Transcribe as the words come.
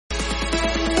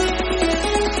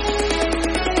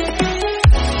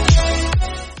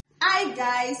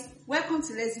Welcome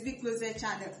to Let's Be Closer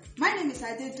channel. My name is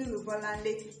Adedulu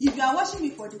Bolanle. If you are watching me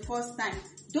for the first time,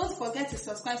 don't forget to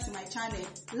subscribe to my channel,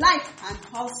 like and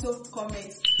also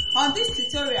comment. On this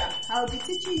tutorial, I will be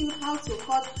teaching you how to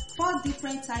cut 4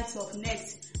 different types of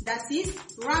necks. That is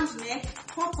round neck,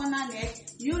 4-corner neck,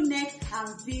 U-neck and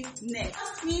V-neck.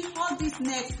 Trust me, all these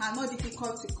necks are not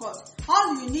difficult to cut.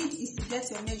 All you need is to get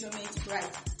your measurements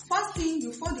right. First thing,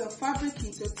 you fold your fabric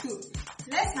into 2.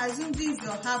 Let's assume this is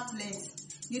your half length.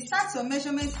 You start your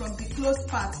measurement from the closed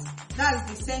part,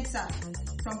 that's the center.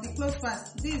 From the closed part,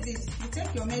 this is, you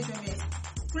take your measurement,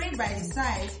 3 by the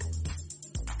side.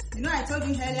 You know I told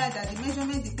you earlier that the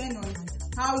measurement depends on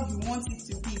how you want it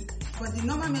to be. But the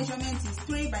normal measurement is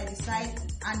 3 by the side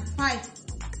and 5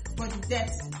 for the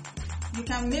depth. You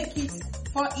can make it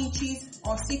 4 inches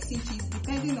or 6 inches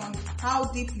depending on how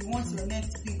deep you want your neck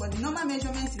to be. But the normal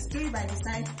measurement is 3 by the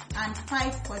side and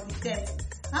 5 for the depth.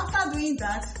 After doing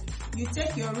that, you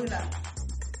take your ruler,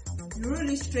 you rule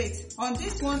it straight. On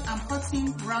this one, I'm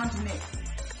cutting round neck.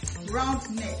 Round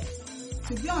neck.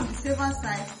 To be on the safer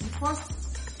side, you first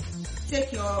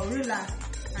take your ruler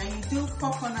and you do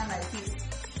 4 corners like this.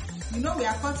 You know we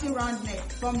are cutting round neck.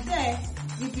 From there,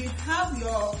 if you have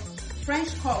your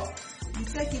French curve, you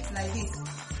take it like this.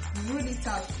 You rule it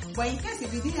out. But in case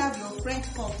if you didn't have your French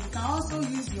curve, you can also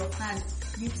use your hand.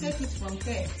 You take it from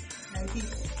here like this,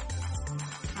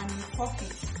 and you cuff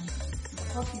it.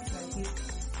 Cut it like this.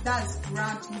 That's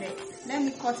round neck. Let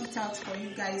me cut it out for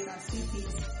you guys and see it.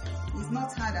 It's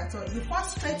not hard at all. You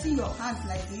first straighten your hand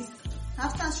like this.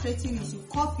 After straightening it, you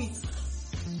cuff it.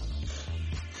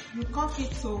 You cuff it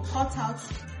to cut out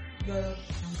your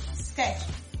sketch.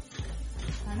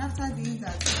 And after doing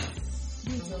that, this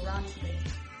is your round neck.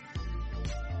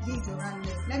 This is your round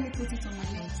neck. Let me put it on my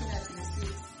neck so that you can see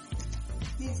it.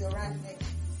 This is your round neck.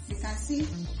 You can see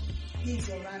this is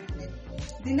your round neck.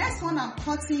 The next one I'm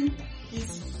cutting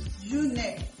is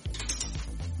U-neck.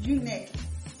 U-neck.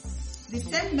 The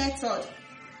same method.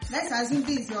 Let's assume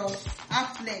this is your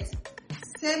half length.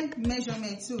 Same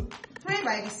measurement too. 3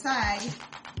 by the side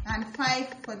and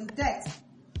 5 for the depth.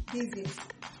 This is.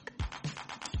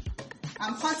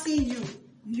 I'm cutting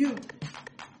U.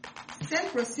 Same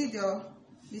procedure.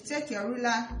 You take your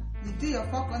ruler, you do your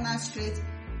 4 corners straight,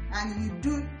 and you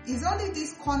do. It's only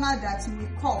this corner that you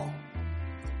will curve.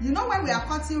 You know when we are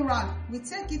cutting round, we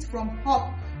take it from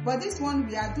up, but this one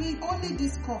we are doing only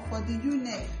this curve for the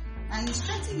U-neck. And you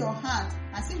straighten your hand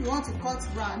as if you want to cut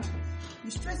round. You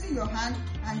straighten your hand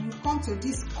and you come to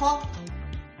this curve,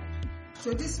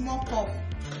 to this small curve,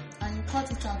 and you cut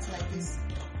it out like this.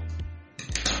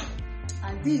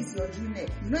 And this is your U-neck.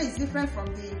 You know it's different from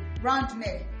the round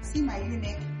neck. See my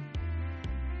U-neck?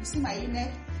 You see my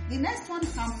U-neck? The next one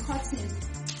I'm cutting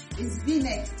is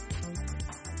V-neck.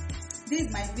 This is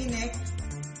my V-neck.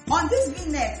 On this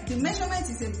V-neck, the measurement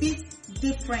is a bit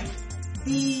different.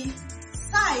 The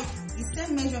side is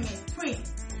same measurement, 3.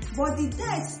 But the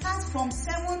depth starts from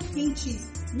 7 inches,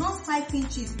 not 5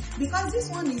 inches. Because this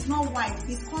one is not wide,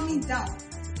 it's coming down.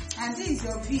 And this is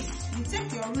your V. You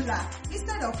take your ruler.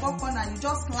 Instead of 4 corners, you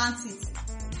just slant it.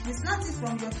 You slant it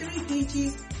from your 3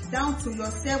 inches down to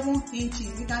your 7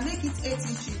 inches. You can make it 8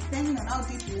 inches, depending on how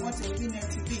deep you want your V-neck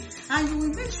to be. And you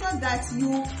will make sure that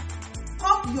you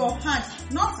cuff your hand,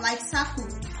 not like circle,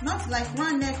 not like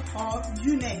round neck or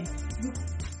U-neck. You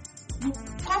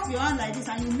cuff your hand like this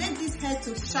and you make this head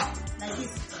to sharp like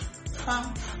this.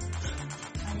 Bam.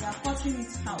 And you are cutting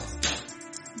it out.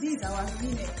 This is our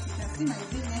V-neck. You can see my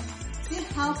V-neck. See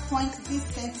how point this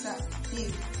center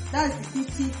is. That's the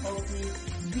beauty of the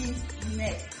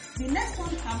V-neck. The next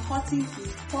one I'm cutting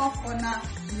is 4-corner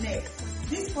neck.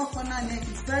 This 4-corner neck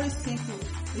is very simple.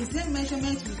 The same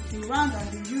measurement with the round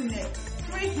and the U-neck.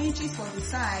 3 inches for the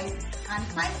side and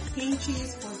 5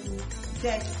 inches for the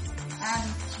depth. And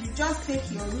you just take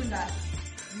your ruler,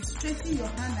 you straighten your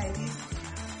hand like this,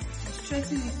 you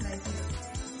straighten it like this.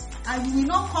 And you will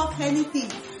not cuff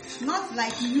anything, not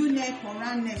like U-neck or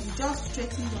round neck, you just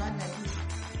straighten your hand like this.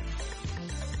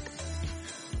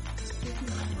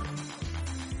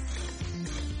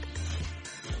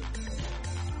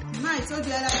 Now I told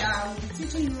you earlier that I will be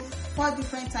teaching you 4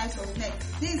 different types of neck.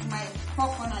 This is my 4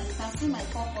 corner. You can see my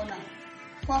 4 corner.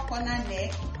 4 corner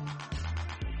neck,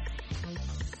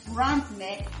 round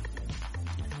neck,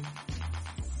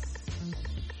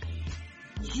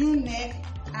 U-neck,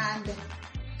 and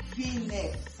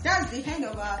V-neck. That's the end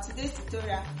of our today's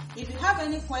tutorial. If you have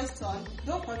any question,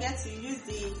 don't forget to use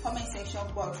the comment section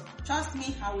box. Trust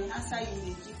me, I will answer you in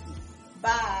a jiffy.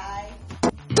 Bye.